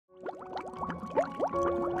Hi,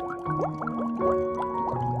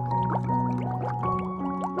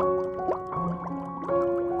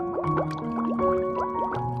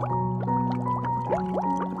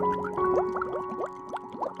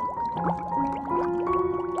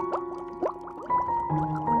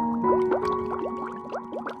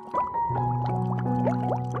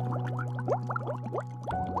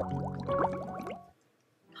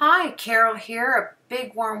 Carol here. A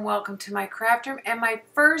big warm welcome to my craft room and my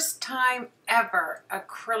first time ever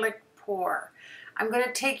acrylic pour. I'm going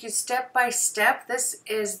to take you step by step. This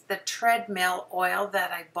is the treadmill oil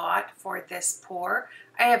that I bought for this pour.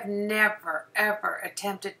 I have never ever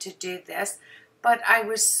attempted to do this, but I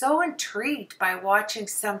was so intrigued by watching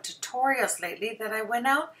some tutorials lately that I went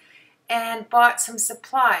out and bought some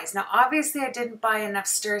supplies. Now obviously I didn't buy enough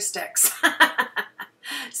stir sticks.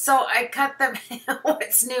 So I cut them,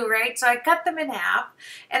 what's new, right? So I cut them in half,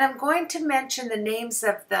 and I'm going to mention the names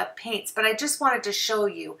of the paints, but I just wanted to show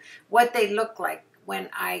you what they look like when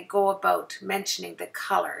I go about mentioning the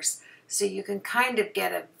colors, so you can kind of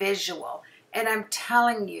get a visual. And I'm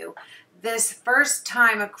telling you, this first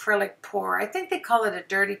time acrylic pour, I think they call it a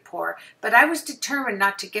dirty pour, but I was determined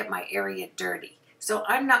not to get my area dirty. So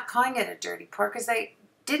I'm not calling it a dirty pour because I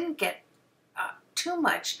didn't get too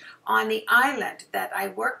much on the island that I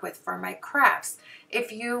work with for my crafts.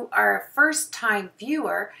 If you are a first-time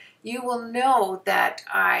viewer, you will know that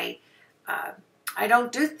I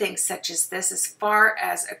don't do things such as this as far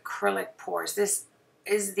as acrylic pours. This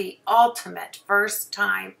is the ultimate first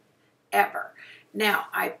time ever. Now,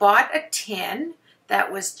 I bought a tin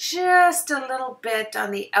that was just a little bit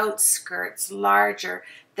on the outskirts larger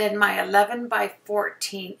than my 11 by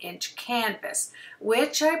 14 inch canvas,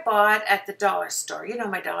 which I bought at the dollar store. You know,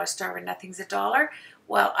 my dollar store where nothing's a dollar.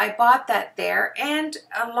 Well, I bought that there, and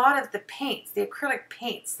a lot of the paints, the acrylic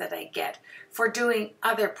paints that I get for doing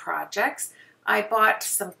other projects. I bought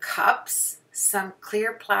some cups, some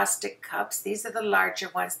clear plastic cups. These are the larger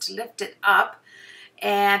ones to lift it up.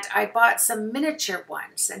 And I bought some miniature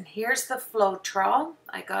ones. And here's the Floetrol.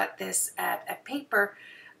 I got this at a paper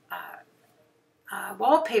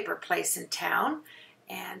wallpaper place in town.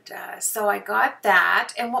 And so I got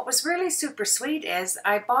that. And what was really super sweet is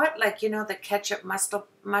I bought, like, you know, the ketchup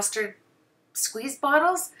mustard squeeze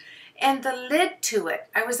bottles. And the lid to it,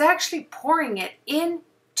 I was actually pouring it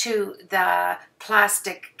into the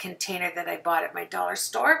plastic container that I bought at my dollar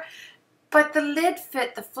store. But the lid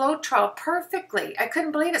fit the Floetrol perfectly. I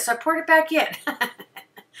couldn't believe it, so I poured it back in.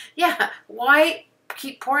 Yeah, why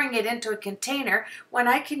keep pouring it into a container when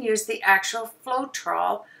I can use the actual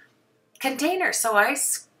Floetrol container? So I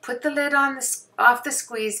put the lid on off the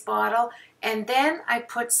squeeze bottle, and then I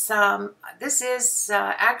put some, this is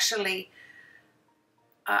actually,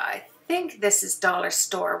 I think this is dollar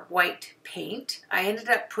store white paint. I ended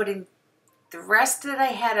up putting the rest that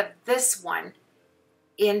I had of this one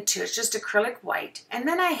into, it's just acrylic white. And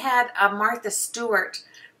then I had a Martha Stewart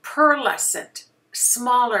pearlescent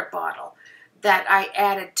smaller bottle that I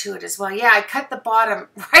added to it as well. Yeah, I cut the bottom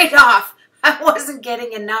right off. I wasn't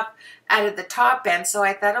getting enough out of the top end, so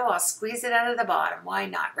I thought, oh, I'll squeeze it out of the bottom. Why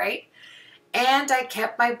not, right? And I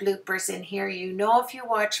kept my bloopers in here. You know, if you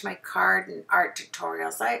watch my card and art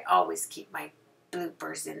tutorials, I always keep my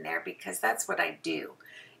bloopers in there because that's what I do.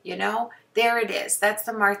 You know, there it is. That's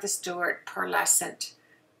the Martha Stewart pearlescent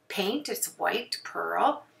paint. It's white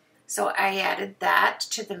pearl. So I added that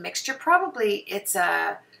to the mixture. Probably it's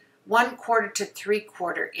a 1/4 to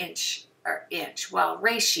 3/4 inch, well,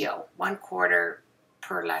 ratio, 1/4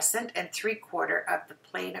 pearlescent and 3/4 of the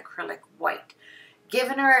plain acrylic white.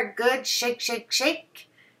 Giving her a good shake, shake, shake,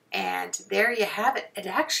 and there you have it. It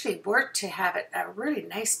actually worked to have it a really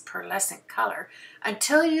nice pearlescent color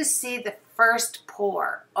until you see the first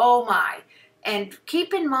pour. Oh my. And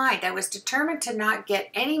keep in mind, I was determined to not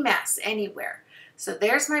get any mess anywhere. So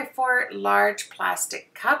there's my 4 large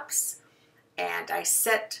plastic cups, and I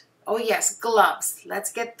set, oh yes, gloves.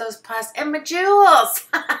 Let's get those plastic, and my jewels.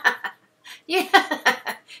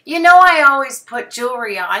 Yeah, you know, I always put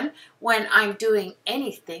jewelry on when I'm doing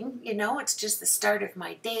anything. You know, it's just the start of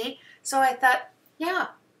my day. So I thought, yeah,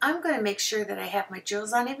 I'm going to make sure that I have my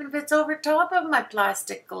jewels on, even if it's over top of my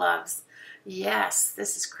plastic gloves. Yes,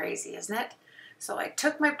 this is crazy, isn't it? So I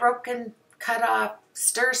took my broken, cut off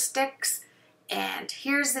stir sticks, and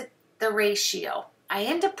here's the ratio. I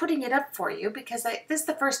end up putting it up for you because this is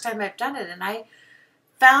the first time I've done it, and I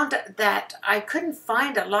found that I couldn't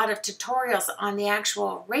find a lot of tutorials on the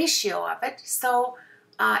actual ratio of it. So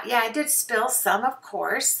yeah, I did spill some, of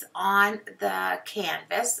course, on the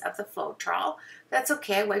canvas of the Floetrol. That's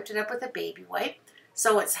okay, I wiped it up with a baby wipe.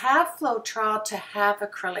 So it's half Floetrol to half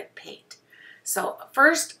acrylic paint. So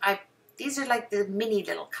first I these are like the mini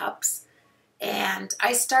little cups. And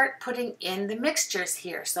I start putting in the mixtures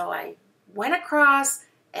here. So I went across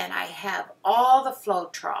and I have all the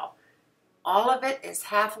Floetrol. All of it is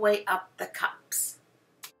halfway up the cups.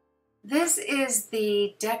 This is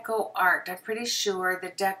the Deco Art. I'm pretty sure the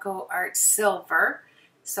Deco Art Silver.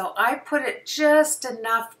 So I put it just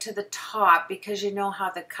enough to the top because you know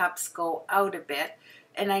how the cups go out a bit.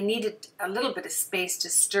 And I needed a little bit of space to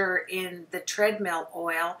stir in the treadmill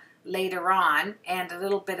oil later on and a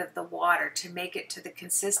little bit of the water to make it to the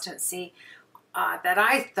consistency that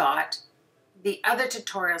I thought the other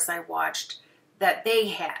tutorials I watched that they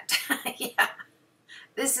had. Yeah,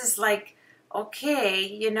 this is like, okay,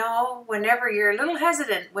 you know, whenever you're a little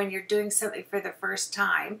hesitant when you're doing something for the first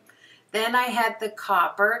time. Then I had the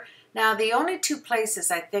copper. Now the only two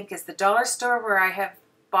places I think is the dollar store where I have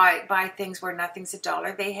buy things where nothing's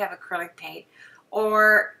 $1. They have acrylic paint,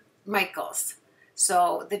 or Michael's.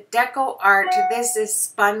 So the Deco Art, this is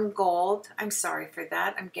spun gold. I'm sorry for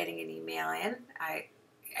that. I'm getting an email in.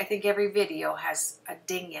 I think every video has a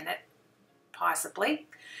ding in it, possibly.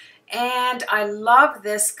 And I love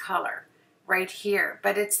this color right here,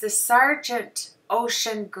 but it's the Sargent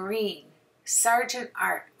Ocean Green. Sargent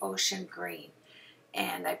Art Ocean Green.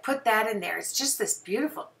 And I put that in there. It's just this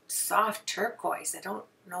beautiful soft turquoise. I don't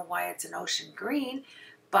know why it's an ocean green,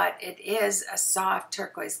 but it is a soft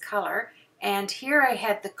turquoise color. And here I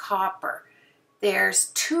had the copper.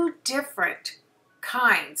 There's two different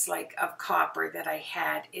kinds of copper that I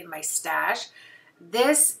had in my stash.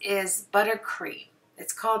 This is buttercream.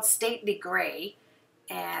 It's called Stately Gray,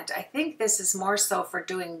 and I think this is more so for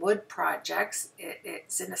doing wood projects.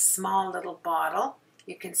 It's in a small little bottle.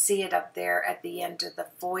 You can see it up there at the end of the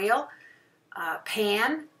foil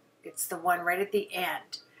pan. It's the one right at the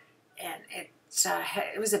end, and it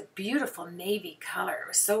was a beautiful navy color. It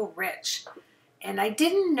was so rich. And I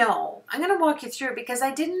didn't know, I'm going to walk you through it because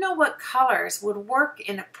I didn't know what colors would work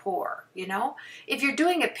in a pour, you know. If you're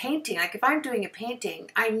doing a painting, like if I'm doing a painting,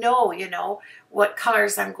 I know, you know, what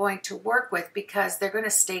colors I'm going to work with because they're going to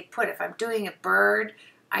stay put. If I'm doing a bird,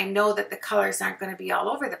 I know that the colors aren't going to be all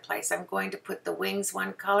over the place. I'm going to put the wings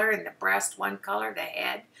one color and the breast one color, the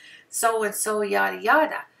head, so and so, yada,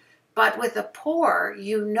 yada. But with a pour,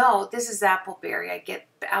 you know, this is appleberry. I get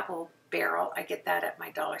apple barrel. I get that at my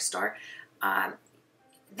dollar store.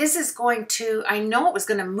 This is going to, I know it was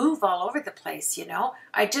going to move all over the place, you know.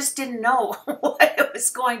 I just didn't know what it was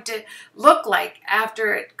going to look like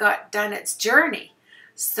after it got done its journey.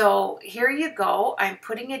 So here you go. I'm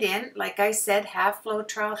putting it in, like I said, half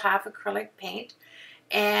Floetrol, half acrylic paint.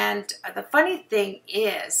 And the funny thing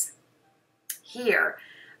is, here,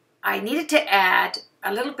 I needed to add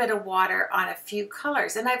a little bit of water on a few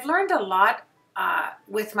colors. And I've learned a lot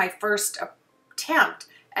with my first attempt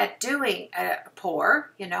at doing a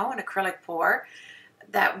pour, you know, an acrylic pour,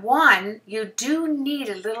 that one, you do need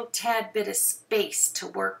a little tad bit of space to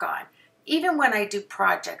work on. Even when I do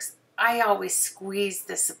projects, I always squeeze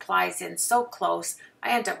the supplies in so close,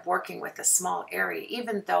 I end up working with a small area,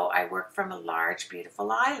 even though I work from a large, beautiful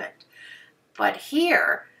island. But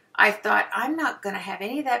here, I thought I'm not going to have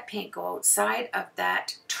any of that paint go outside of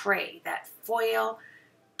that tray, that foil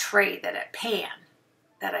tray, that pan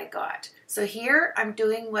that I got. So here I'm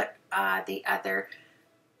doing what the other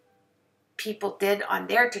people did on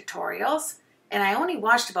their tutorials, and I only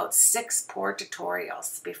watched about 6 pour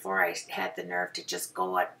tutorials before I had the nerve to just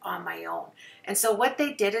go it on my own. And so what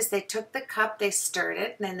they did is they took the cup, they stirred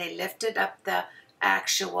it, and then they lifted up the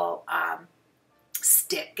actual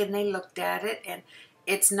stick and they looked at it, and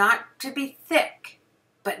it's not to be thick,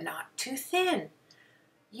 but not too thin.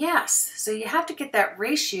 Yes, so you have to get that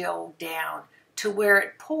ratio down to where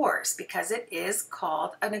it pours because it is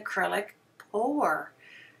called an acrylic pour.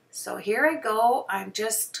 So here I go. I'm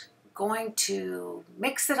just going to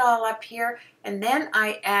mix it all up here, and then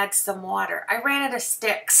I add some water. I ran out of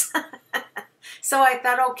sticks. So I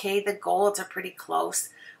thought, okay, the golds are pretty close.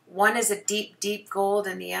 One is a deep, deep gold,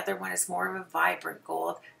 and the other one is more of a vibrant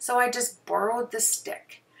gold. So I just borrowed the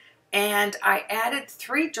stick, and I added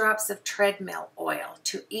 3 drops of treadmill oil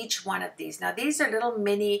to each one of these. Now these are little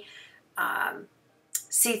mini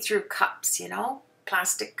see-through cups, you know,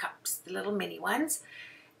 plastic cups, the little mini ones.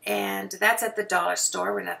 And that's at the dollar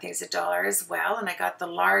store where nothing's $1 as well. And I got the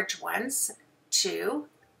large ones too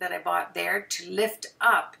that I bought there to lift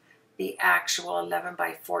up the actual 11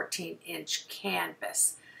 by 14 inch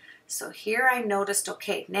canvas. So here I noticed,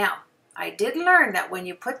 okay, now I did learn that when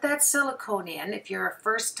you put that silicone in, if you're a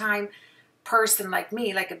first time person like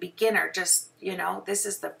me, like a beginner, just, you know, this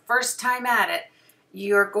is the first time at it,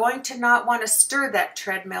 you're going to not want to stir that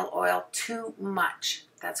treadmill oil too much.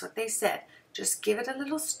 That's what they said. Just give it a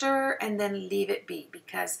little stir and then leave it be,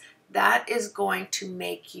 because that is going to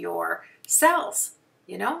make your cells,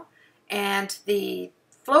 you know? And the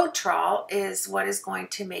Floetrol is what is going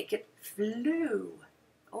to make it flow.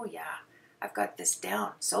 Oh yeah, I've got this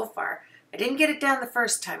down so far. I didn't get it down the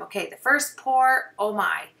first time. Okay, the first pour, oh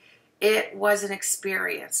my, it was an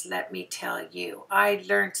experience, let me tell you. I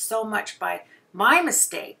learned so much by my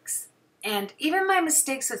mistakes, and even my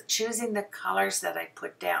mistakes with choosing the colors that I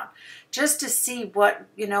put down, just to see what,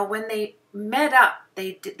 you know, when they met up,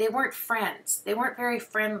 they weren't friends. They weren't very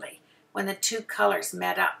friendly when the two colors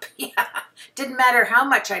met up. Yeah, didn't matter how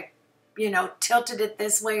much I, you know, tilted it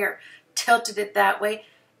this way or tilted it that way.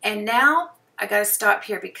 And now I got to stop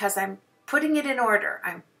here because I'm putting it in order.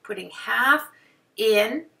 I'm putting half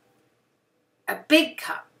in a big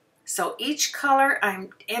cup. So each color I'm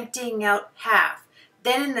emptying out half.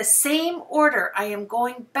 Then in the same order I am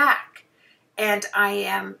going back and I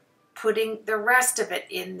am putting the rest of it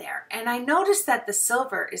in there. And I noticed that the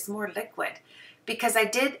silver is more liquid because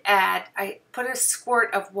I put a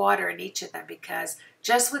squirt of water in each of them, because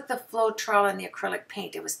just with the Floetrol and the acrylic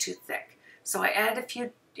paint it was too thick. So I added a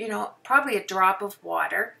few, you know, probably a drop of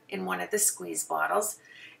water in one of the squeeze bottles.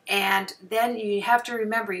 And then you have to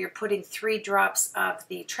remember you're putting 3 drops of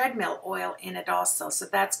the treadmill oil in it also, so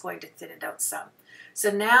that's going to thin it out some. So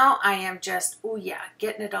now I am just, oh yeah,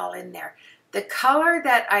 getting it all in there. The color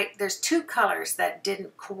that there's 2 colors that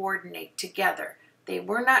didn't coordinate together. They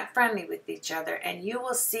were not friendly with each other, and you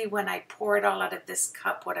will see when I pour it all out of this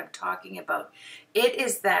cup what I'm talking about. It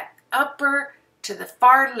is that upper to the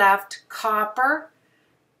far left copper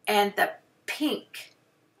and the pink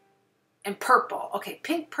and purple. Okay,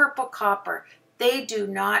 pink, purple, copper. They do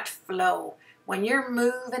not flow. When you're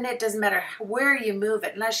moving it, doesn't matter where you move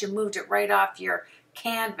it, unless you moved it right off your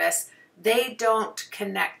canvas, they don't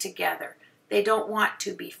connect together. They don't want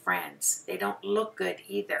to be friends. They don't look good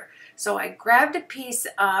either. So I grabbed a piece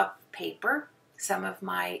of paper, some of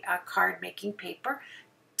my card making paper,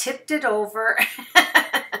 tipped it over.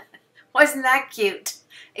 Wasn't that cute?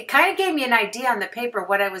 It kind of gave me an idea on the paper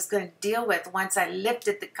what I was going to deal with once I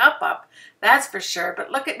lifted the cup up, that's for sure.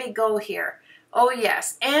 But look at me go here. Oh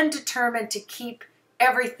yes, and determined to keep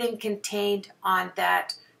everything contained on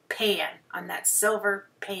that pan, on that silver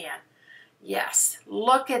pan. Yes,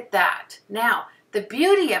 look at that. Now, the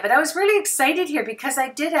beauty of it, I was really excited here because I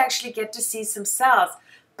did actually get to see some cells,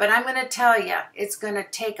 but I'm going to tell you, it's going to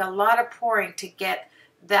take a lot of pouring to get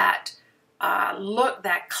that look,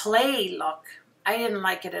 that clay look. I didn't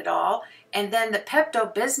like it at all. And then the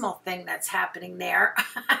Pepto-Bismol thing that's happening there,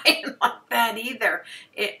 I didn't like that either.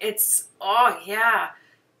 It's, oh yeah,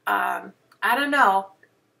 I don't know.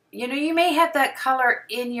 You know, you may have that color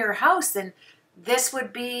in your house and this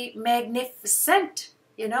would be magnificent,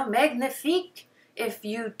 you know, magnifique, if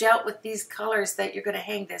you dealt with these colors that you're going to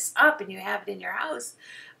hang this up and you have it in your house.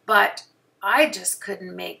 But I just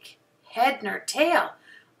couldn't make head nor tail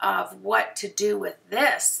of what to do with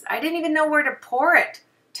this. I didn't even know where to pour it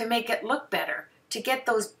to make it look better, to get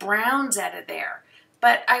those browns out of there.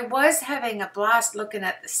 But I was having a blast looking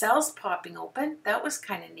at the cells popping open. That was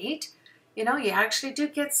kind of neat. You know, you actually do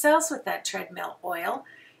get cells with that treadmill oil.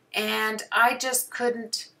 And I just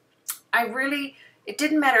couldn't, it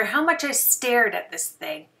didn't matter how much I stared at this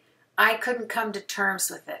thing, I couldn't come to terms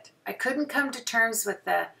with it. I couldn't come to terms with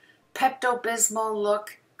the Pepto-Bismol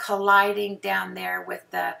look colliding down there with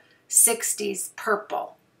the 60s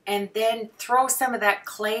purple. And then throw some of that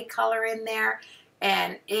clay color in there,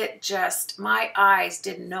 and it just, my eyes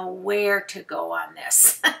didn't know where to go on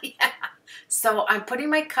this. Yeah. So I'm putting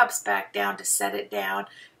my cups back down to set it down,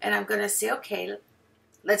 and I'm going to say, okay,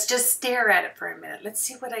 let's just stare at it for a minute. Let's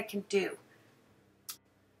see what I can do.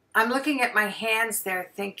 I'm looking at my hands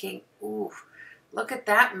there thinking, ooh, look at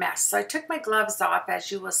that mess. So I took my gloves off,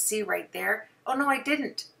 as you will see right there. Oh, no, I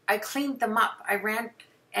didn't. I cleaned them up. I ran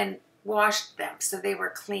and washed them so they were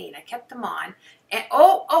clean. I kept them on. And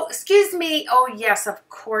oh, excuse me. Oh, yes, of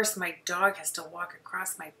course, my dog has to walk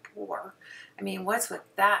across my pour. I mean, what's with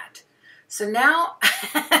that? So now,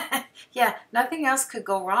 yeah, nothing else could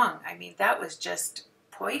go wrong. I mean, that was just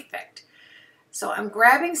perfect. So I'm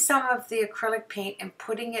grabbing some of the acrylic paint and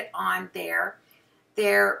putting it on there.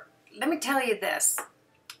 Let me tell you this.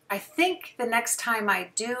 I think the next time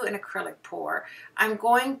I do an acrylic pour, I'm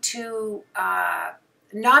going to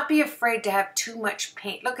not be afraid to have too much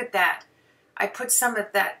paint. Look at that. I put some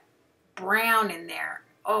of that brown in there.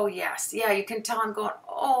 Oh, yes. Yeah, you can tell I'm going,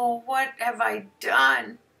 oh, what have I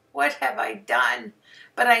done? What have I done?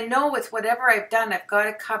 But I know with whatever I've done, I've got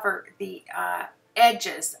to cover the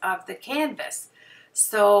edges of the canvas.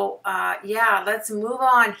 So, yeah, let's move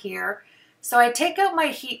on here. So I take out my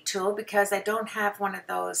heat tool because I don't have one of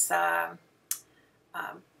those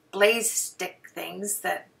blaze stick things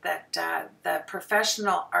that the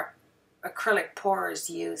professional acrylic pourers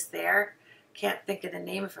use there. Can't think of the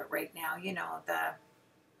name of it right now. You know,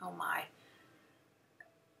 oh my.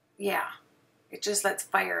 Yeah, it just lets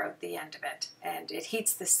fire out the end of it, and it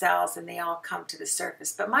heats the cells and they all come to the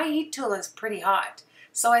surface. But my heat tool is pretty hot.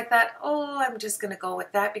 So I thought, oh, I'm just going to go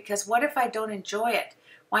with that, because what if I don't enjoy it?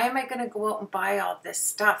 Why am I going to go out and buy all this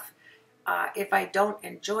stuff if I don't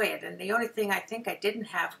enjoy it? And the only thing I think I didn't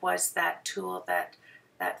have was that tool, that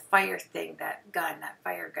fire thing, that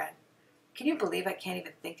fire gun. Can you believe I can't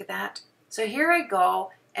even think of that? So here I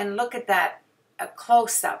go, and look at that, a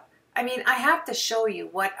close-up. I mean, I have to show you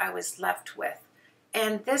what I was left with.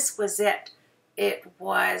 And this was it. It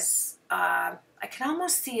was, I can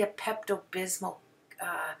almost see a Pepto-Bismol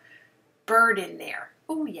bird in there.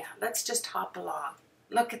 Oh yeah, let's just hop along.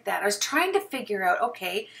 Look at that. I was trying to figure out,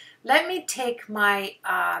 okay, let me take my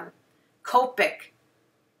Copic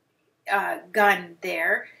gun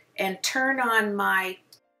there and turn on my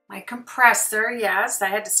compressor. Yes, I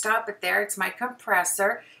had to stop it there. It's my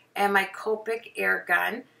compressor and my Copic air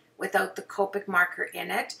gun without the Copic marker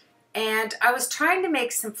in it. And I was trying to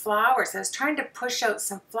make some flowers. I was trying to push out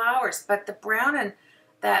some flowers, but the brown and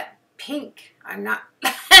that pink, I'm not.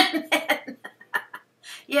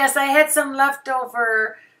 Yes, I had some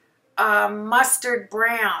leftover mustard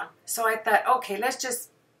brown. So I thought, okay, let's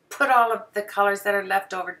just put all of the colors that are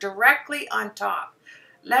left over directly on top.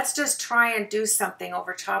 Let's just try and do something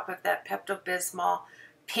over top of that Pepto-Bismol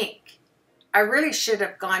pink. I really should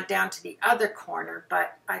have gone down to the other corner,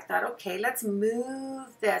 but I thought, okay, let's move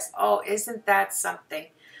this. Oh, isn't that something?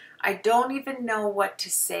 I don't even know what to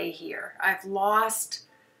say here. I've lost,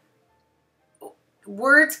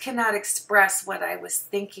 words cannot express what I was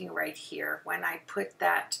thinking right here when I put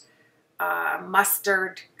that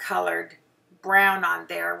mustard colored brown on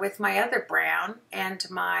there with my other brown and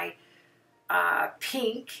my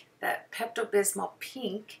pink, that Pepto-Bismol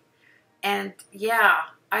pink. And yeah,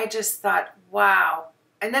 I just thought, wow.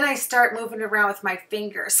 And then I start moving around with my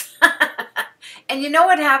fingers. And you know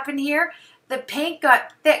what happened here? The paint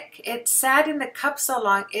got thick. It sat in the cup so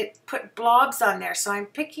long, it put blobs on there. So I'm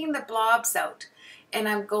picking the blobs out. And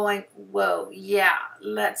I'm going, whoa, yeah,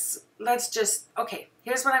 let's just, okay,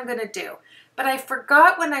 here's what I'm going to do. But I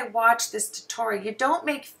forgot when I watched this tutorial, you don't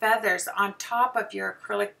make feathers on top of your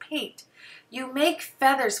acrylic paint. You make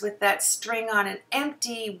feathers with that string on an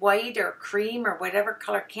empty white or cream or whatever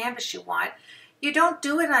color canvas you want. You don't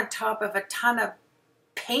do it on top of a ton of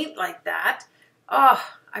paint like that. Oh,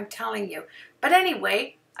 I'm telling you. But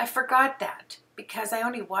anyway, I forgot that because I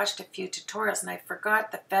only watched a few tutorials and I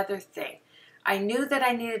forgot the feather thing. I knew that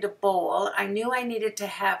I needed a bowl. I knew I needed to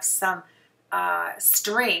have some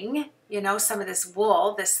string, you know, some of this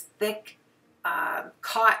wool, this thick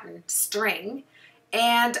cotton string.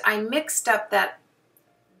 And I mixed up that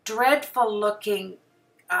dreadful looking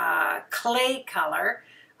clay color.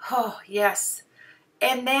 Oh, yes.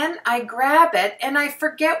 And then I grab it and I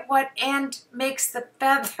forget what end makes the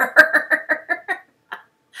feather.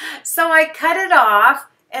 So I cut it off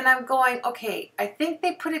and I'm going, okay, I think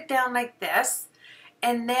they put it down like this.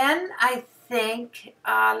 And then I think,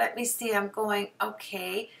 let me see, I'm going,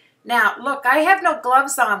 okay. Now, look, I have no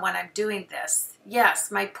gloves on when I'm doing this. Yes,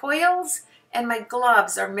 my poils and my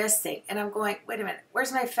gloves are missing. And I'm going, wait a minute,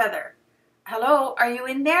 where's my feather? Hello, are you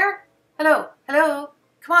in there? Hello, hello,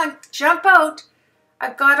 come on, jump out.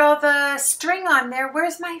 I've got all the string on there.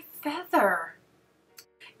 Where's my feather?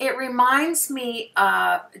 It reminds me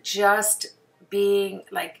of just being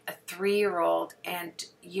like a 3-year-old and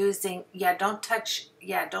using, don't touch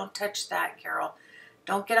that, Carol.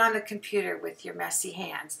 Don't get on the computer with your messy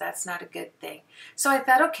hands. That's not a good thing. So I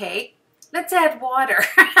thought, okay, let's add water.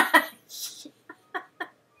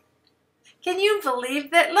 Can you believe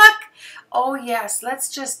that? Look. Oh, yes. Let's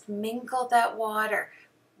just mingle that water.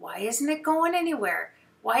 Why isn't it going anywhere?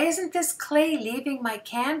 Why isn't this clay leaving my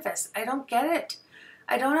canvas? I don't get it.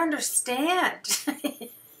 I don't understand.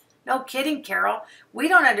 No kidding, Carol. We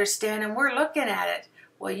don't understand and we're looking at it.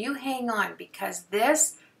 Well, you hang on because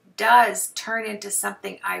this does turn into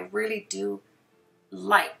something I really do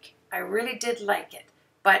like. I really did like it.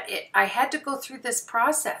 But I had to go through this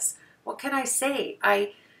process. What can I say?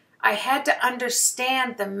 I had to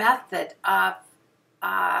understand the method of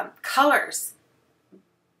colors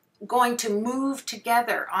going to move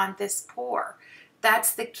together on this pour.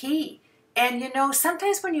 That's the key. And you know,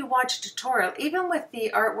 sometimes when you watch a tutorial, even with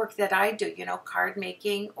the artwork that I do, you know, card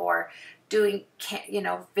making or doing, you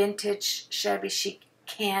know, vintage shabby chic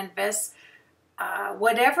canvas,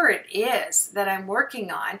 whatever it is that I'm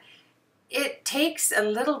working on, it takes a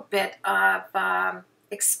little bit of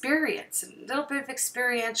experience, a little bit of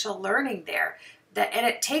experiential learning there. And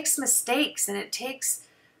it takes mistakes, and it takes,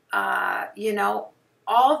 you know,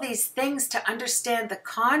 all these things to understand the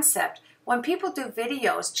concept. When people do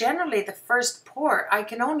videos, generally the first pour, I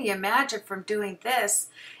can only imagine from doing this,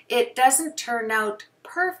 it doesn't turn out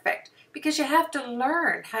perfect because you have to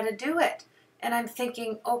learn how to do it. And I'm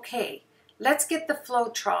thinking, okay, let's get the flow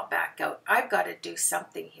trawl back out. I've got to do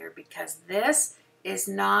something here because this is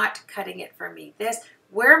not cutting it for me.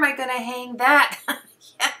 Where am I going to hang that?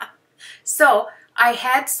 Yeah. So I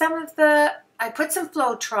had I put some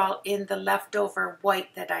flow trawl in the leftover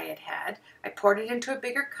white that I had. I poured it into a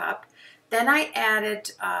bigger cup. Then I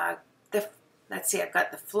added let's see, I've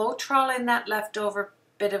got the flow trawl in that leftover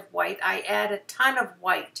bit of white. I add a ton of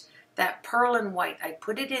white, that pearl and white. I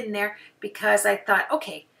put it in there because I thought,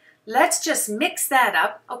 okay, let's just mix that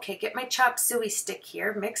up. Okay, get my chop suey stick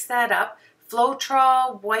here, mix that up. Flow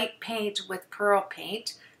trawl, white paint with pearl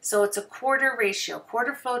paint. So it's a quarter ratio,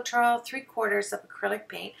 quarter flow trawl, 3/4 of acrylic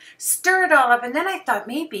paint. Stir it all up, and then I thought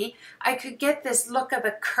maybe I could get this look of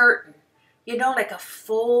a curtain. You know, like a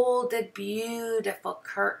folded, beautiful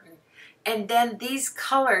curtain. And then these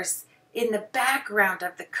colors in the background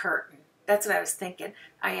of the curtain. That's what I was thinking.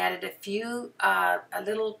 I added a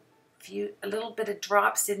little bit of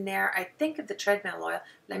drops in there. I think of the treadmill oil.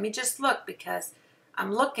 Let me just look because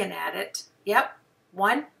I'm looking at it. Yep,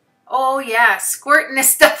 one. Oh yeah, squirting this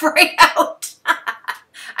stuff right out.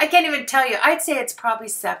 I can't even tell you. I'd say it's probably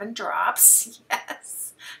 7 drops.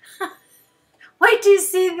 Yes. Wait till you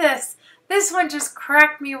see this. This one just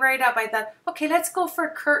cracked me right up. I thought, okay, let's go for a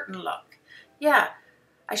curtain look. Yeah,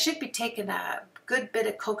 I should be taking a good bit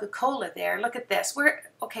of Coca-Cola there. Look at this.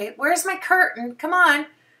 Where's my curtain? Come on.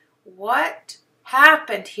 What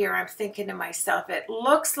happened here? I'm thinking to myself, it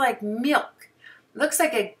looks like milk. It looks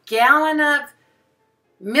like a gallon of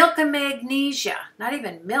milk of magnesia. Not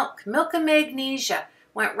even milk. Milk of magnesia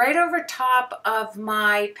went right over top of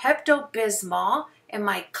my Pepto-Bismol and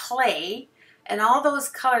my clay and all those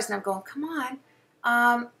colors. And I'm going, come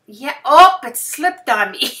on. Yeah. Oh, it slipped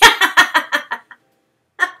on me.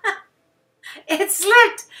 It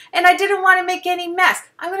slipped, and I didn't want to make any mess.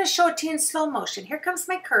 I'm going to show it to you in slow motion. Here comes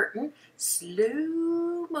my curtain.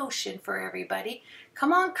 Slow motion for everybody.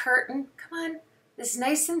 Come on, curtain. Come on. It's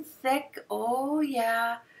nice and thick. Oh,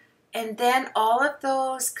 yeah. And then all of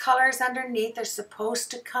those colors underneath are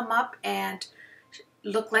supposed to come up and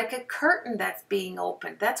look like a curtain that's being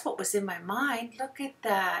opened. That's what was in my mind. Look at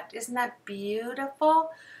that. Isn't that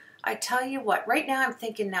beautiful? I tell you what, right now I'm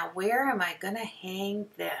thinking, now where am I going to hang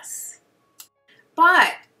this?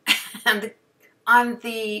 But on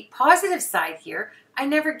the positive side here, I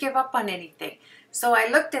never give up on anything. So I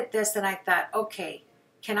looked at this and I thought, okay,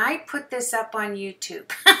 can I put this up on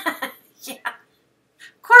YouTube? Yeah,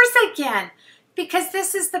 of course I can, because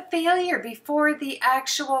this is the failure before the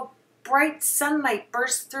actual bright sunlight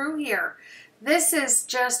bursts through here. This is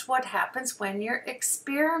just what happens when you're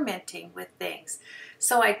experimenting with things.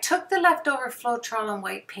 So I took the leftover Floetrol and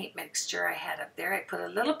white paint mixture I had up there. I put a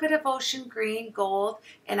little bit of ocean green, gold,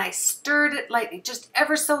 and I stirred it lightly, just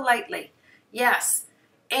ever so lightly. Yes.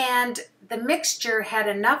 And the mixture had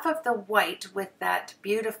enough of the white with that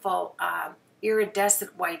beautiful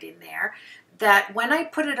iridescent white in there that when I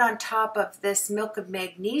put it on top of this milk of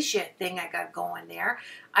magnesia thing I got going there,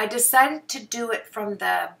 I decided to do it from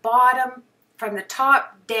the bottom, from the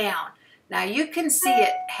top down. Now you can see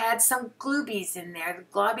it had some gloobies in there,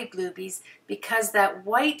 the globby gloobies, because that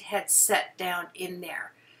white had set down in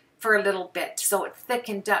there for a little bit, so it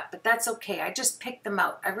thickened up, but that's okay. I just picked them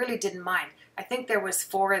out. I really didn't mind. I think there was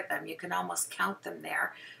 4 of them. You can almost count them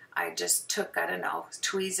there. I just took, I don't know,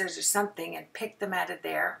 tweezers or something and picked them out of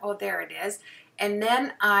there. Oh, there it is. And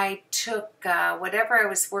then I took whatever I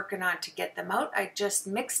was working on to get them out. I just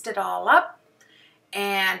mixed it all up,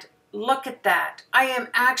 and look at that. I am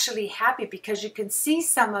actually happy because you can see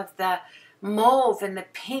some of the mauve and the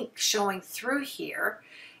pink showing through here.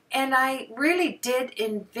 And I really did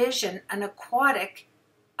envision an aquatic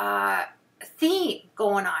theme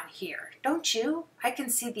going on here, don't you? I can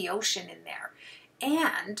see the ocean in there.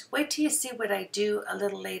 And wait till you see what I do a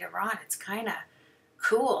little later on. It's kind of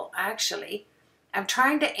cool, actually. I'm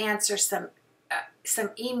trying to answer some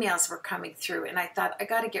emails were coming through, and I thought I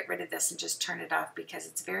got to get rid of this and just turn it off because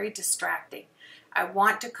it's very distracting. I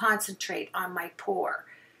want to concentrate on my pour.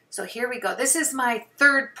 So here we go. This is my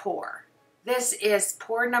 3rd pour. This is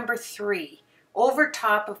pour number 3 over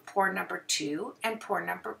top of pour number 2 and pour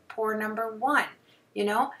number 1. You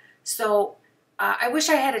know, so I wish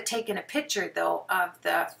I had taken a picture though of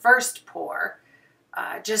the first pour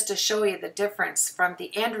just to show you the difference from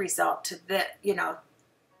the end result to the, you know,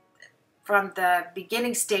 from the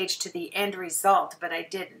beginning stage to the end result, but I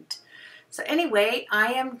didn't. So anyway,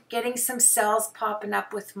 I am getting some cells popping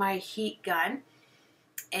up with my heat gun.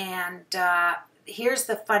 And here's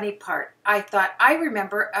the funny part. I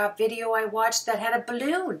remember a video I watched that had a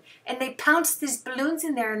balloon, and they pounced these balloons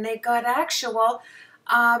in there and they got actual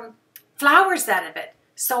flowers out of it.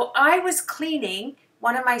 So I was cleaning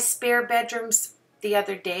one of my spare bedrooms the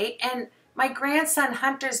other day, and my grandson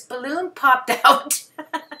Hunter's balloon popped out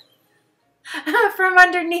from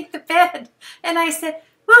underneath the bed. And I said,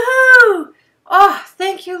 woohoo! Oh,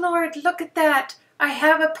 thank you, Lord. Look at that. I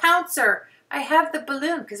have a pouncer. I have the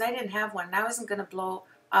balloon, because I didn't have one. I wasn't going to blow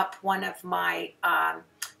up one of my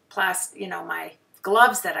my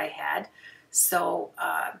gloves that I had. So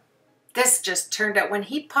this just turned out, when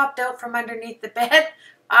he popped out from underneath the bed,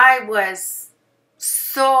 I was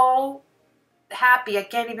so happy. I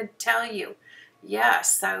can't even tell you.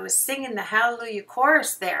 Yes, I was singing the Hallelujah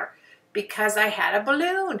chorus there because I had a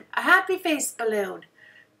balloon, a happy face balloon.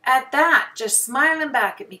 At that, just smiling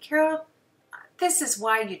back at me. Carol, this is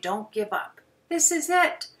why you don't give up. This is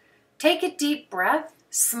it. Take a deep breath,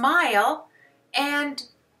 smile, and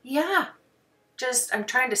yeah, just, I'm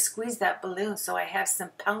trying to squeeze that balloon so I have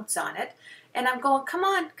some pounce on it. And I'm going, come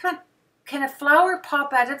on, come on. Can a flower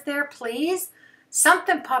pop out of there, please?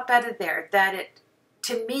 Something pop out of there that it,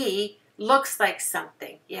 to me, looks like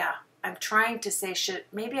something. Yeah, I'm trying to say,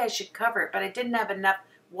 maybe I should cover it, but I didn't have enough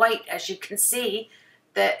white, as you can see,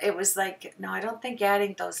 that it was like, no, I don't think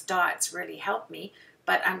adding those dots really helped me,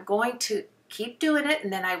 but I'm going to keep doing it.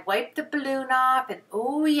 And then I wiped the balloon off, and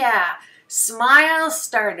oh yeah, smiles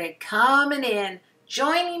started coming in,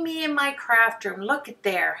 joining me in my craft room. Look at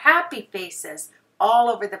there, happy faces all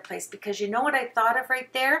over the place, because you know what I thought of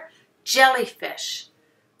right there? Jellyfish.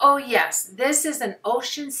 Oh yes, this is an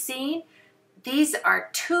ocean scene. These are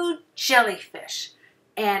 2 jellyfish.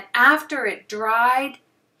 And after it dried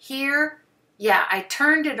here, yeah, I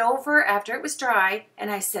turned it over after it was dry,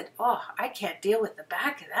 and I said, oh, I can't deal with the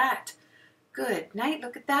back of that. Good night,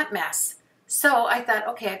 look at that mess. So I thought,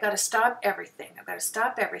 okay, I've got to stop everything. I've got to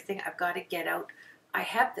stop everything. I've got to get out. I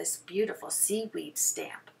have this beautiful seaweed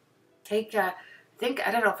stamp. I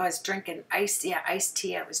don't know if I was drinking iced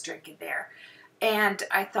tea I was drinking there. And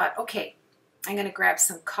I thought, okay, I'm going to grab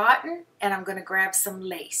some cotton, and I'm going to grab some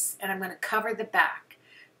lace, and I'm going to cover the back,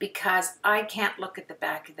 because I can't look at the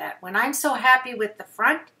back of that. When I'm so happy with the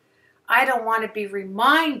front, I don't want to be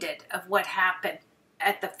reminded of what happened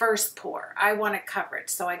at the first pour. I want to cover it.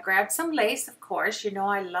 So I grabbed some lace, of course. You know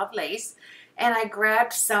I love lace. And I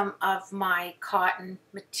grabbed some of my cotton,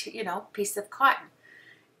 piece of cotton.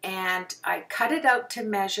 And I cut it out to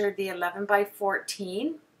measure the 11 by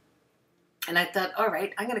 14. And I thought, all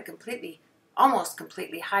right, I'm going to almost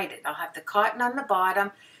completely hide it. I'll have the cotton on the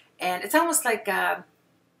bottom. And it's almost like,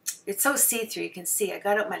 it's so see-through. You can see I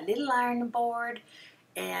got out my little ironing board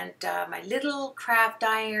and my little craft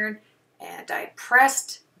iron. And I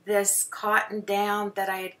pressed this cotton down that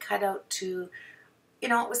I had cut out to, it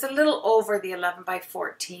was a little over the 11 by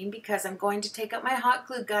 14, because I'm going to take out my hot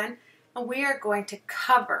glue gun, and we are going to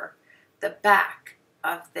cover the back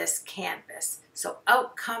of this canvas. So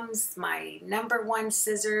out comes my #1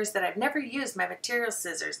 scissors that I've never used, my material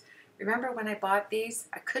scissors. Remember when I bought these?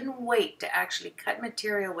 I couldn't wait to actually cut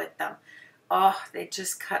material with them. Oh, they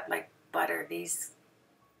just cut like butter. These,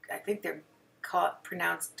 I think they're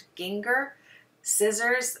pronounced Ginger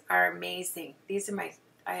scissors, are amazing. These are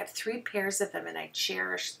I have 3 pairs of them, and I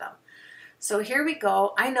cherish them. So here we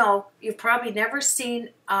go. I know you've probably never seen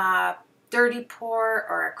dirty pour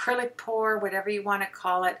or acrylic pour, whatever you want to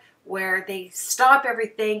call it, where they stop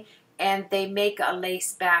everything and they make a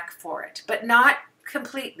lace back for it, but not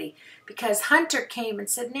completely, because Hunter came and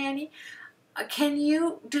said, Nanny, can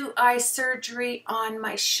you do eye surgery on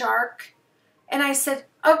my shark? And I said,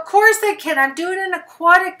 of course I can. I'm doing an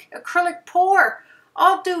aquatic acrylic pour.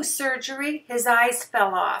 I'll do surgery. His eyes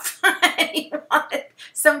fell off. He wanted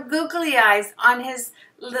some googly eyes on his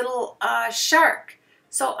little shark.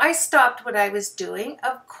 So I stopped what I was doing,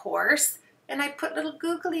 of course, and I put little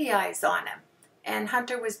googly eyes on him. And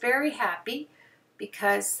Hunter was very happy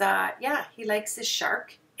because, yeah, he likes his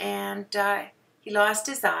shark. And he lost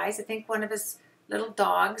his eyes. I think one of his little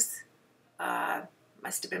dogs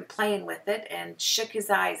must have been playing with it and shook his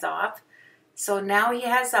eyes off. So now he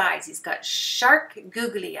has eyes. He's got shark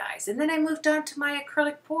googly eyes. And then I moved on to my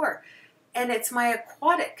acrylic pour. And it's my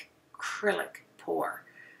aquatic acrylic pour.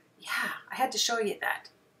 Yeah, I had to show you that.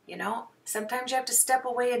 Sometimes you have to step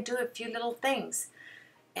away and do a few little things.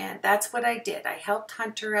 And that's what I did. I helped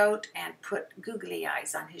Hunter out and put googly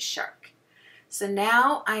eyes on his shark. So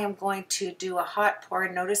now I am going to do a hot pour.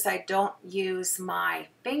 Notice I don't use my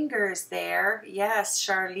fingers there. Yes,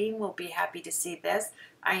 Charlene will be happy to see this.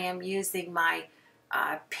 I am using my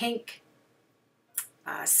pink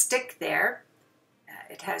stick there.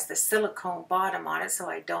 It has the silicone bottom on it so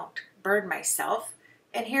I don't burn myself.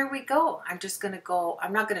 And here we go. I'm just going to go,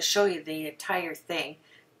 I'm not going to show you the entire thing.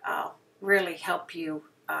 I'll really help you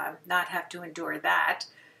not have to endure that.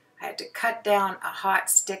 I had to cut down a hot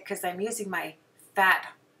stick because I'm using my fat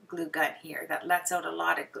glue gun here that lets out a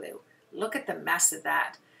lot of glue. Look at the mess of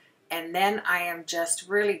that. And then I am just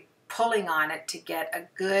really pulling on it to get a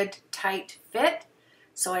good tight fit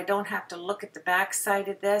so I don't have to look at the back side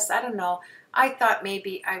of this. I don't know. I thought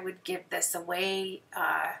maybe I would give this away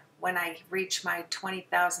when I reach my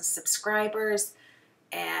 20,000 subscribers.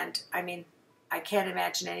 And I mean, I can't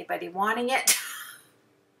imagine anybody wanting it,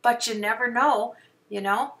 but you never know, you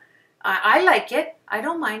know. I like it. I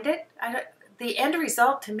don't mind it. The end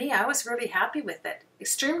result to me, I was really happy with it.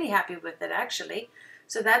 Extremely happy with it, actually.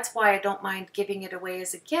 So that's why I don't mind giving it away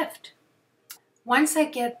as a gift. Once I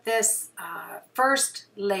get this first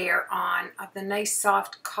layer on of the nice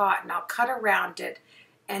soft cotton, I'll cut around it,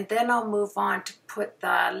 and then I'll move on to put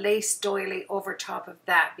the lace doily over top of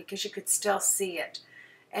that because you could still see it.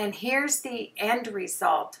 And here's the end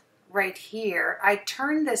result right here. I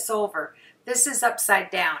turn this over. This is upside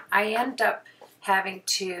down. I end up having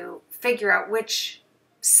to figure out which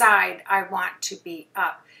side I want to be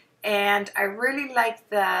up. And I really like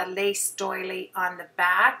the lace doily on the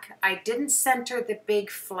back. I didn't center the big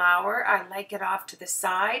flower. I like it off to the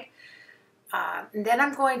side. And then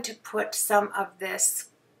I'm going to put some of this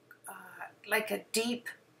like a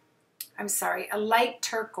light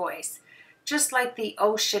turquoise, just like the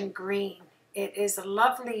ocean green. It is a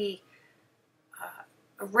lovely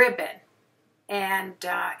ribbon. And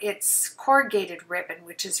it's corrugated ribbon,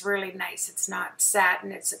 which is really nice. It's not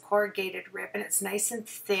satin, it's a corrugated ribbon. It's nice and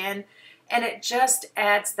thin, and it just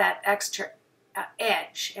adds that extra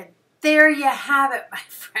edge. And there you have it, my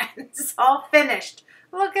friends, all finished.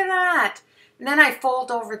 Look at that. And then I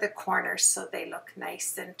fold over the corners so they look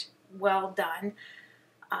nice and well done.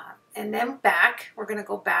 And then we're going to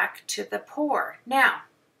go back to the pour. Now,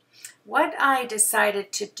 what I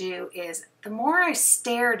decided to do is, the more I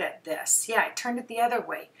stared at this, I turned it the other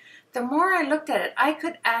way, the more I looked at it, I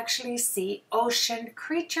could actually see ocean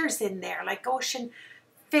creatures in there, like ocean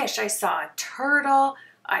fish. I saw a turtle,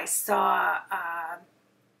 I saw,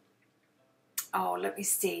 let me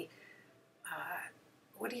see,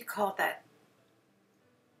 what do you call that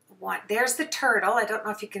one? There's the turtle. I don't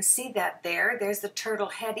know if you can see that there. There's the turtle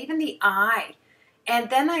head, even the eye. And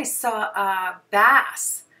then I saw a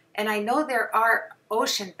bass. And I know there are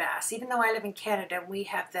ocean bass, even though I live in Canada and we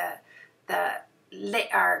have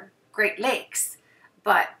our Great Lakes.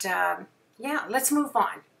 But let's move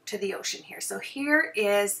on to the ocean here. So here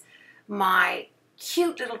is my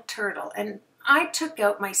cute little turtle. And I took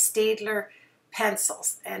out my Staedtler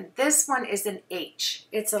pencils. And this one is an H.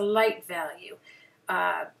 It's a light value.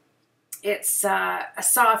 It's a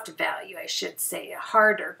soft value, I should say, a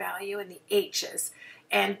harder value in the H's.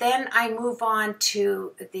 And then I move on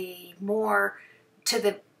to the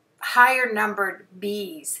higher numbered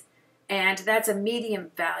B's. And that's a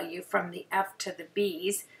medium value from the F to the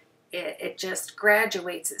B's. It just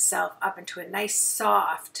graduates itself up into a nice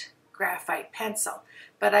soft graphite pencil.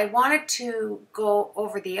 But I wanted to go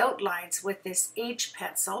over the outlines with this H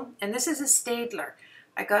pencil. And this is a Staedtler.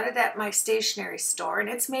 I got it at my stationery store, and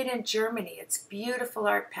it's made in Germany. It's beautiful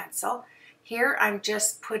art pencil. Here I'm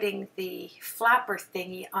just putting the flapper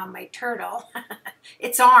thingy on my turtle.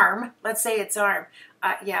 Its arm, let's say its arm.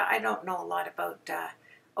 I don't know a lot about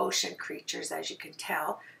ocean creatures, as you can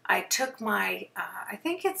tell. I took my, I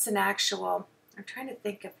think it's an actual, I'm trying to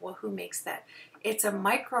think of who makes that. It's a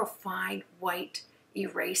microfine white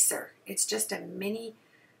eraser. It's just a mini,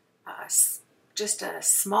 just a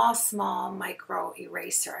small micro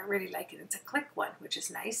eraser. I really like it. It's a click one, which is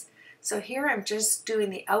nice. So here I'm just doing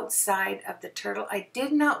the outside of the turtle. I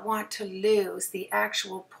did not want to lose the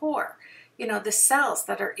actual pour, the cells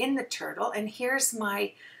that are in the turtle. And here's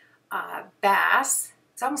my bass.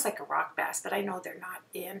 It's almost like a rock bass, but I know they're not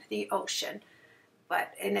in the ocean.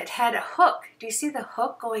 And it had a hook. Do you see the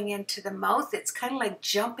hook going into the mouth? It's kind of like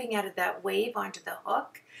jumping out of that wave onto the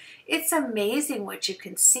hook. It's amazing what you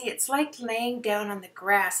can see. It's like laying down on the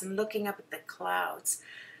grass and looking up at the clouds.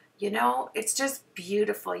 It's just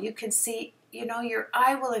beautiful. You can see, your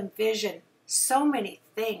eye will envision so many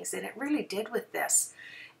things, and it really did with this.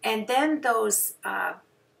 And then those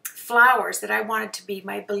flowers that I wanted to be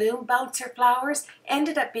my balloon bouncer flowers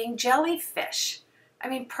ended up being jellyfish. I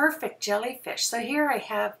mean, perfect jellyfish. So here I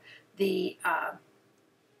have the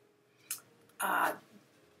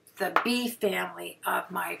B family of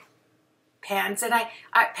my pens, and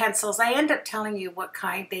pencils. I end up telling you what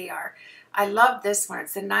kind they are. I love this one.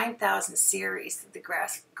 It's the 9000 series, the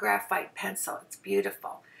graphite pencil. It's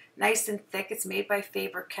beautiful, nice and thick. It's made by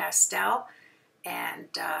Faber-Castell, and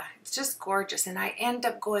it's just gorgeous. And I end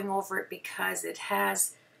up going over it because it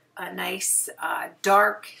has a nice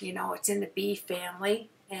dark, you know, it's in the B family,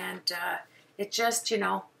 and it just, you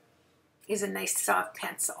know, is a nice soft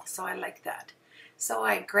pencil. So I like that. So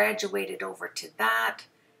I graduated over to that.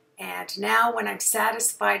 And now when I'm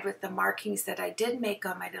satisfied with the markings that I did make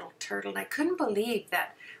on my little turtle, and I couldn't believe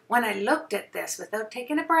that when I looked at this without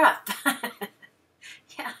taking a breath,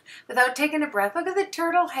 yeah, without taking a breath, look at the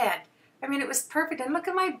turtle head. I mean, it was perfect. And look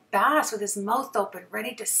at my bass with his mouth open,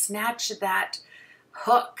 ready to snatch that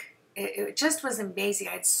hook. It just was amazing.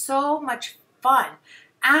 I had so much fun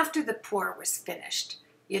after the pour was finished,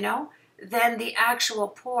 you know, than the actual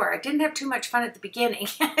pour. I didn't have too much fun at the beginning.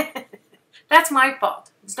 That's my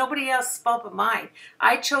fault. It's nobody else's fault but mine.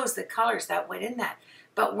 I chose the colors that went in that.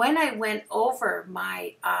 But when I went over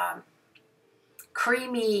my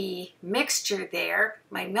creamy mixture there,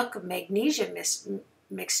 my milk of magnesia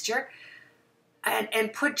mixture,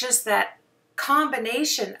 and put just that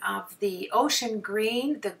combination of the ocean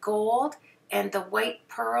green, the gold, and the white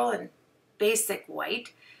pearl and basic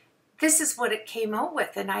white, this is what it came out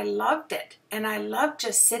with, and I loved it. And I loved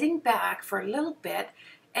just sitting back for a little bit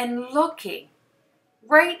and looking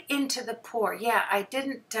right into the pour. Yeah, I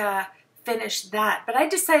didn't finish that, but I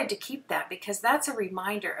decided to keep that because that's a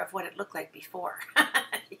reminder of what it looked like before.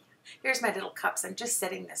 Here's my little cups. I'm just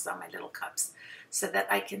setting this on my little cups so that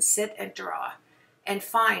I can sit and draw and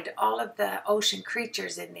find all of the ocean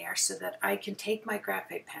creatures in there so that I can take my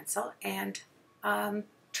graphite pencil and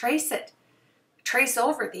trace it. Trace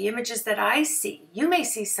over the images that I see. You may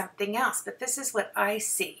see something else, but this is what I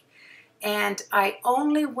see. And I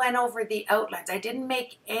only went over the outlines. I didn't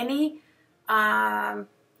make any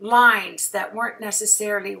lines that weren't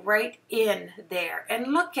necessarily right in there.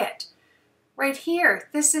 And look at right here.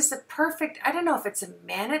 This is a perfect, I don't know if it's a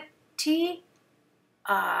manatee,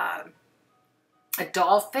 a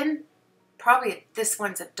dolphin. Probably this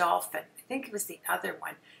one's a dolphin. I think it was the other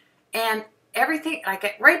one. And everything,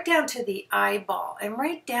 like right down to the eyeball and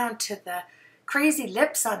right down to the crazy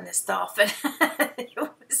lips on this dolphin.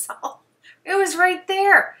 It was right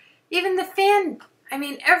there. Even the fin. I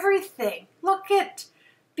mean, everything. Look at,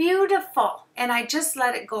 beautiful. And I just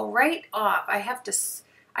let it go right off. I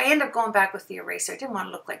end up going back with the eraser. I didn't want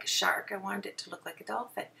to look like a shark. I wanted it to look like a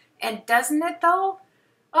dolphin. And doesn't it though?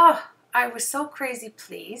 Oh, I was so crazy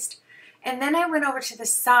pleased. And then I went over to the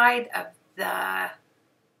side of the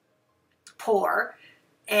pour,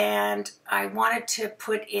 and I wanted to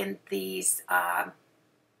put in these,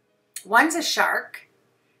 one's a shark,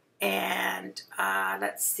 and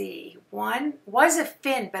let's see, one was a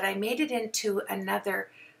fin, but I made it into another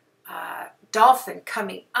dolphin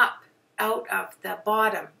coming up out of the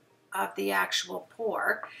bottom of the actual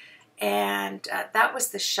pour, and that was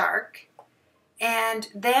the shark. And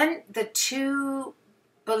then the two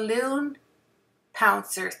balloon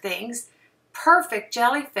pouncer things, perfect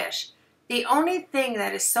jellyfish. The only thing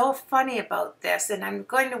that is so funny about this, and I'm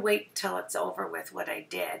going to wait until it's over with what I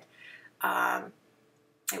did,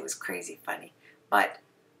 it was crazy funny, but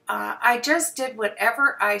I just did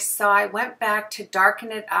whatever I saw. I went back to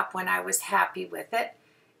darken it up when I was happy with it,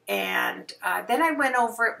 and then I went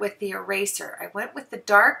over it with the eraser. I went with the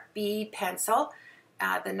dark B pencil,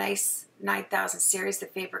 the nice 9000 series, the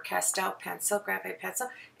Faber-Castell pencil, graphite pencil,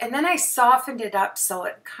 and then I softened it up so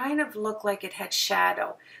it kind of looked like it had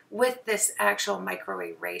shadow with this actual micro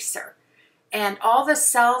eraser. And all the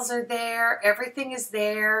cells are there, everything is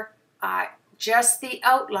there, just the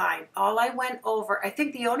outline. All I went over, I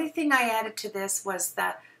think the only thing I added to this was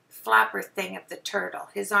the flapper thing of the turtle,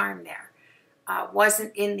 his arm there.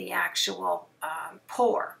 Wasn't in the actual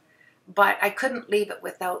pour, but I couldn't leave it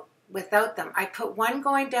without them. I put one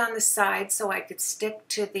going down the side so I could stick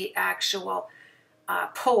to the actual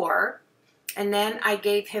pour, and then I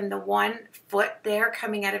gave him the 1 foot there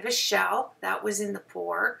coming out of his shell. That was in the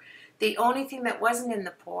pour. The only thing that wasn't in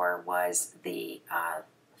the pour was the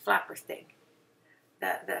flapper thing,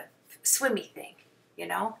 the swimmy thing, you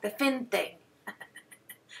know, the fin thing.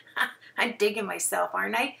 I'm digging myself,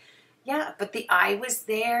 aren't I? Yeah, but the eye was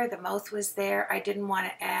there, the mouth was there. I didn't want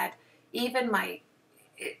to add even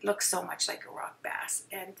it looks so much like a rock bass,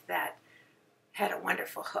 and that had a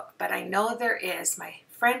wonderful hook. But I know there is, my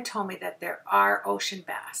friend told me that there are ocean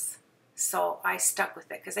bass. So I stuck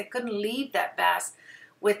with it because I couldn't leave that bass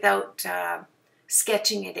without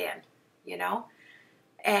sketching it in, you know.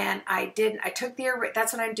 And I took the,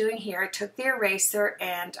 that's what I'm doing here. I took the eraser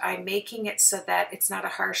and I'm making it so that it's not a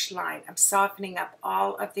harsh line. I'm softening up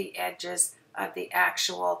all of the edges of the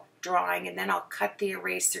actual drawing, and then I'll cut the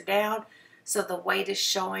eraser down so the white is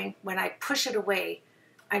showing. When I push it away,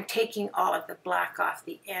 I'm taking all of the black off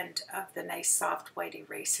the end of the nice soft white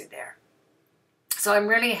eraser there. So I'm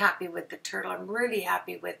really happy with the turtle. I'm really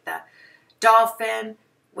happy with the dolphin,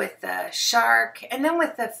 with the shark, and then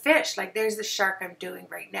with the fish. Like there's the shark I'm doing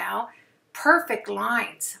right now. Perfect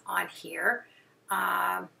lines on here.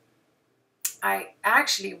 I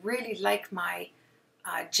actually really like my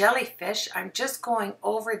jellyfish. I'm just going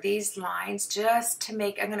over these lines just to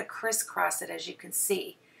make, I'm going to crisscross it, as you can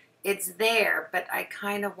see. It's there, but I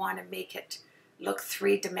kind of want to make it look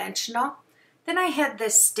three-dimensional. Then I had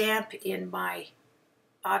this stamp in my,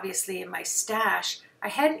 obviously in my stash. I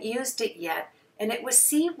hadn't used it yet, and it was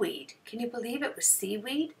seaweed. Can you believe it was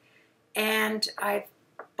seaweed? And I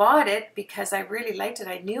bought it because I really liked it.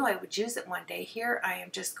 I knew I would use it one day. Here I am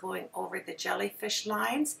just going over the jellyfish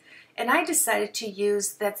lines, and I decided to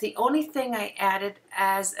use, that's the only thing I added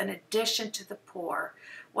as an addition to the pour,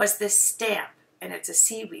 was this stamp, and it's a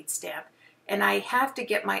seaweed stamp. And I have to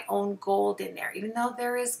get my own gold in there. Even though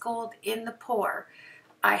there is gold in the pour,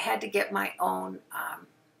 I had to get my own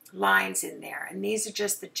lines in there. And these are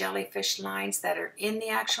just the jellyfish lines that are in the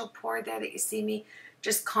actual pour there that you see me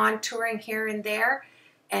just contouring here and there.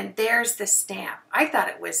 And there's the stamp. I thought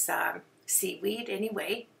it was seaweed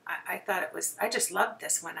anyway. I thought it was, I just loved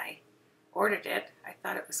this when I ordered it. I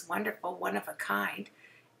thought it was wonderful, one of a kind.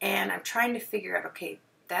 And I'm trying to figure out, okay,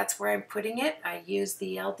 that's where I'm putting it. I use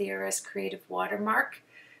the LDRS Creative Watermark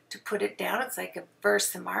to put it down. It's like a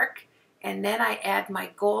Versamark. And then I add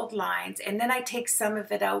my gold lines, and then I take some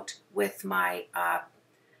of it out with my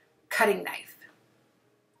cutting knife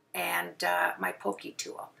and my pokey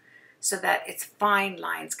tool, so that it's fine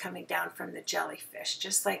lines coming down from the jellyfish,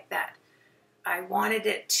 just like that. I wanted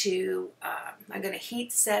it to, I'm going to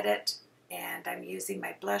heat set it, and I'm using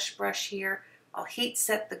my blush brush here. I'll heat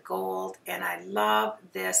set the gold, and I love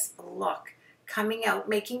this look coming out,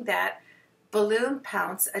 making that balloon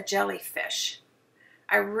pounce a jellyfish.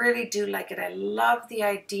 I really do like it. I love the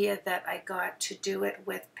idea that I got to do it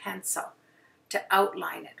with pencil, to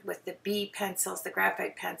outline it with the B pencils, the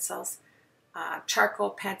graphite pencils, charcoal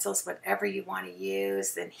pencils, whatever you want to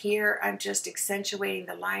use. And here I'm just accentuating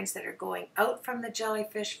the lines that are going out from the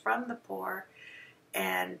jellyfish, from the pour,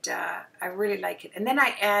 and I really like it. And then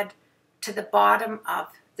I add to the bottom of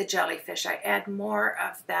the jellyfish, I add more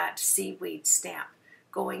of that seaweed stamp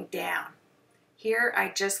going down. Here I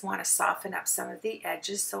just want to soften up some of the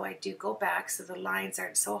edges, so I do go back so the lines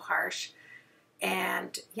aren't so harsh.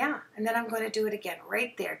 And yeah, and then I'm going to do it again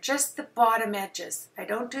right there, just the bottom edges. I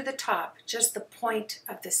don't do the top, just the point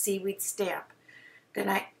of the seaweed stamp. Then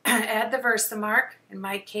I add the Versamark. In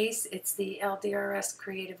my case, it's the LDRS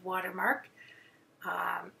Creative Watermark.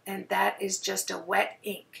 And that is just a wet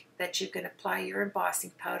ink that you can apply your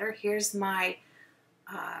embossing powder. Here's my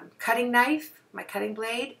cutting knife, my cutting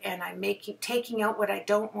blade, and I'm taking out what I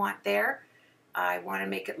don't want there. I want to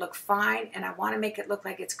make it look fine, and I want to make it look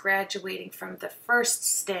like it's graduating from the first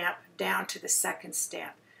stamp down to the second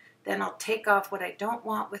stamp. Then I'll take off what I don't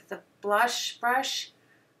want with the blush brush.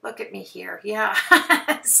 Look at me here. Yeah,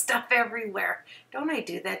 stuff everywhere. Don't I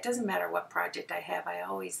do that? Doesn't matter what project I have. I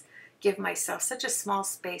always give myself such a small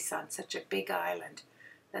space on such a big island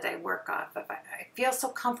that I work off of. I feel so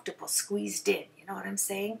comfortable squeezed in, you know what I'm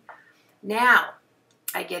saying? Now,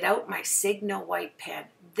 I get out my Signo white pen.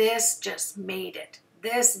 This just made it.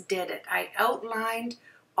 This did it. I outlined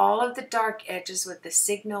all of the dark edges with the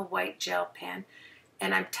Signo white gel pen,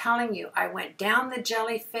 and I'm telling you, I went down the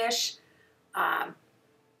jellyfish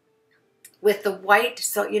with the white,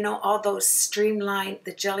 so you know, all those streamlined,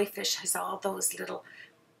 the jellyfish has all those little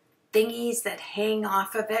thingies that hang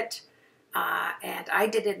off of it. And I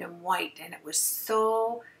did it in white, and it was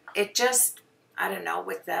so, it just, I don't know,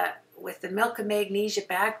 with the Milk of Magnesia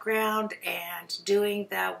background and doing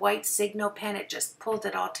the white Signo pen, it just pulled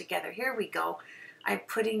it all together. Here we go. I'm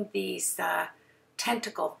putting these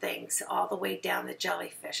tentacle things all the way down the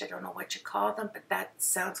jellyfish. I don't know what you call them, but that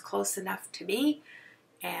sounds close enough to me.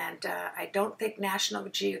 And I don't think National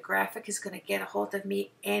Geographic is going to get a hold of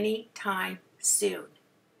me anytime soon.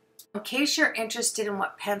 In case you're interested in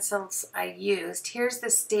what pencils I used, here's the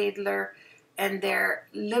Staedtler and their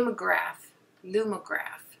Lumograph,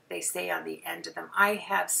 they say on the end of them. I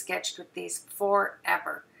have sketched with these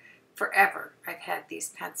forever. I've had these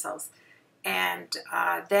pencils. And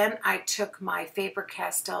then I took my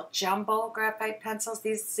Faber-Castell Jumbo graphite pencils.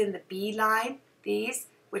 These is in the B line, these,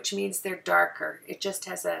 which means they're darker. It just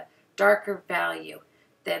has a darker value.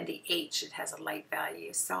 then the H, it has a light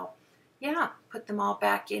value. So yeah, put them all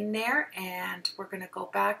back in there, and we're going to go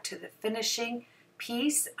back to the finishing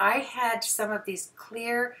piece. I had some of these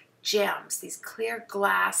clear gems, these clear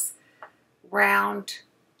glass round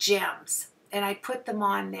gems, and I put them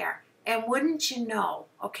on there. And wouldn't you know,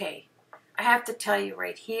 okay, I have to tell you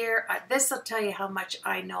right here, this will tell you how much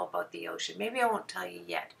I know about the ocean. Maybe I won't tell you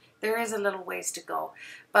yet. There is a little ways to go.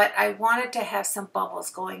 But I wanted to have some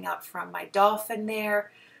bubbles going up from my dolphin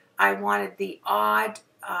there. I wanted the odd,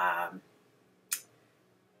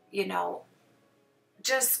 you know,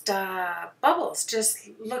 just bubbles, just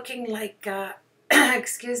looking like,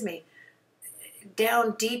 excuse me,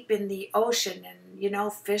 down deep in the ocean, and you know,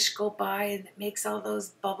 fish go by and it makes all those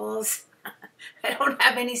bubbles. I don't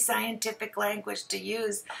have any scientific language to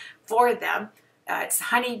use for them. It's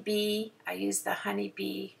honeybee. I use the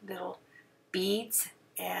honeybee little beads,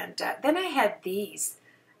 and then I had these,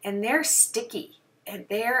 and they're sticky and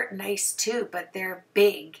they're nice too, but they're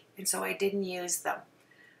big, and so I didn't use them.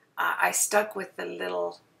 I stuck with the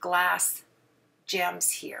little glass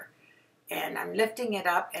gems here, and I'm lifting it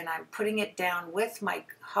up and I'm putting it down with my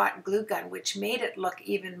hot glue gun, which made it look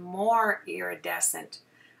even more iridescent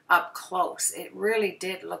up close. It really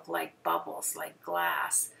did look like bubbles, like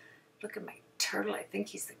glass. Look at my turtle. I think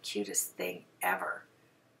he's the cutest thing ever,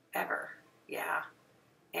 ever. Yeah.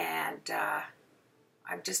 And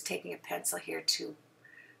I'm just taking a pencil here to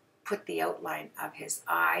put the outline of his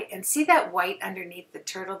eye. And see that white underneath the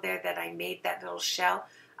turtle there that I made, that little shell?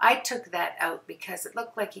 I took that out because it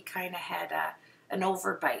looked like he kind of had an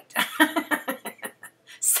overbite.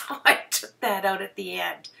 So I took that out at the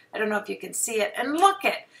end. I don't know if you can see it. And look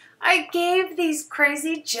it, I gave these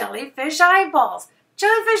crazy jellyfish eyeballs.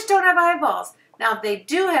 Jellyfish don't have eyeballs. Now, if they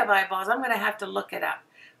do have eyeballs, I'm going to have to look it up.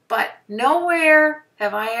 But nowhere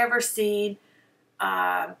have I ever seen,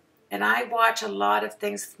 and I watch a lot of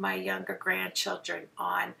things with my younger grandchildren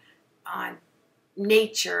on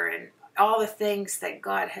nature and all the things that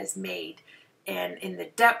God has made, and in the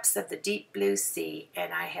depths of the deep blue sea,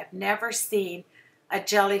 and I have never seen a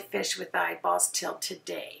jellyfish with eyeballs till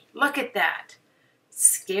today. Look at that. It's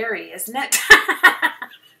scary, isn't it?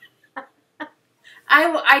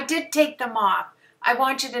 I did take them off. I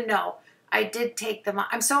want you to know, I did take them off.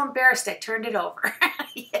 I'm so embarrassed I turned it over.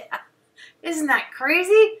 Yeah. Isn't that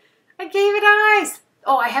crazy? I gave it eyes.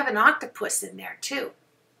 Oh, I have an octopus in there too.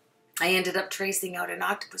 I ended up tracing out an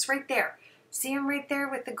octopus right there. See him right there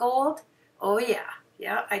with the gold? Oh yeah.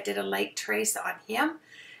 Yeah, I did a light trace on him.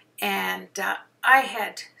 And I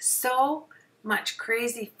had so much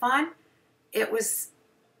crazy fun. It was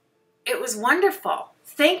wonderful.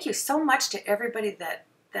 Thank you so much to everybody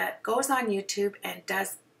that goes on YouTube and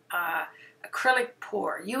does acrylic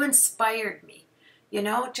pour. You inspired me. You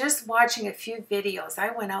know, just watching a few videos,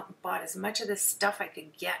 I went out and bought as much of this stuff I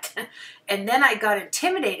could get. And then I got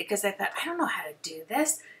intimidated because I thought, I don't know how to do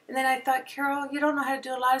this. And then I thought, Carol, you don't know how to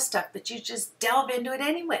do a lot of stuff, but you just delve into it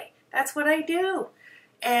anyway. That's what I do.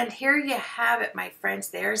 And here you have it, my friends.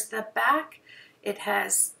 There's the back. It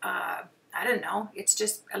has, I don't know, it's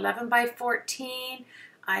just 11 by 14.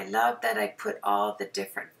 I love that I put all the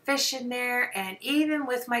different fish in there, and even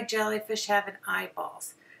with my jellyfish having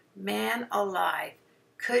eyeballs. Man alive,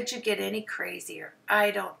 could you get any crazier?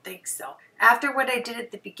 I don't think so. After what I did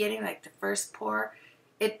at the beginning, like the first pour,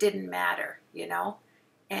 it didn't matter, you know.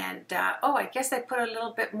 And, oh, I guess I put a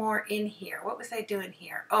little bit more in here. What was I doing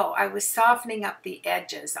here? Oh, I was softening up the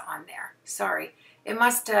edges on there. Sorry. It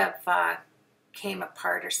must have came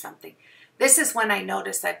apart or something. This is when I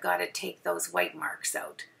notice I've got to take those white marks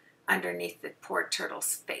out underneath the poor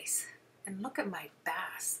turtle's face. And look at my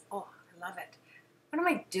bass. Oh, I love it. What am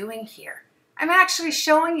I doing here? I'm actually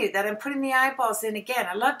showing you that I'm putting the eyeballs in again.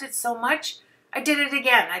 I loved it so much, I did it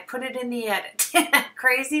again. I put it in the edit. Isn't that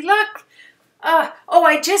crazy? Look. Oh,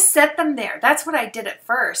 I just set them there. That's what I did at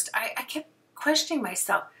first. I kept questioning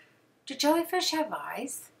myself. Do jellyfish have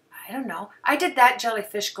eyes? I don't know. I did that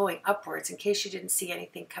jellyfish going upwards in case you didn't see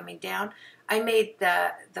anything coming down. I made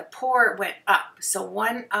the pour went up. So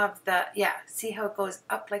one of the, yeah, see how it goes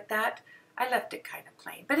up like that? I left it kind of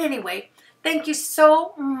plain. But anyway, thank you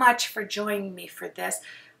so much for joining me for this.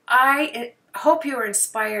 I hope you were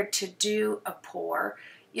inspired to do a pour,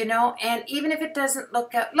 you know, and even if it doesn't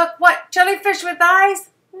look what, jellyfish with eyes?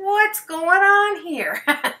 What's going on here?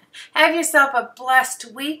 Have yourself a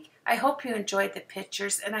blessed week. I hope you enjoyed the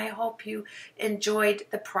pictures, and I hope you enjoyed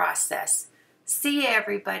the process. See you,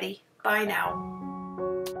 everybody. Bye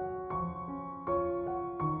now.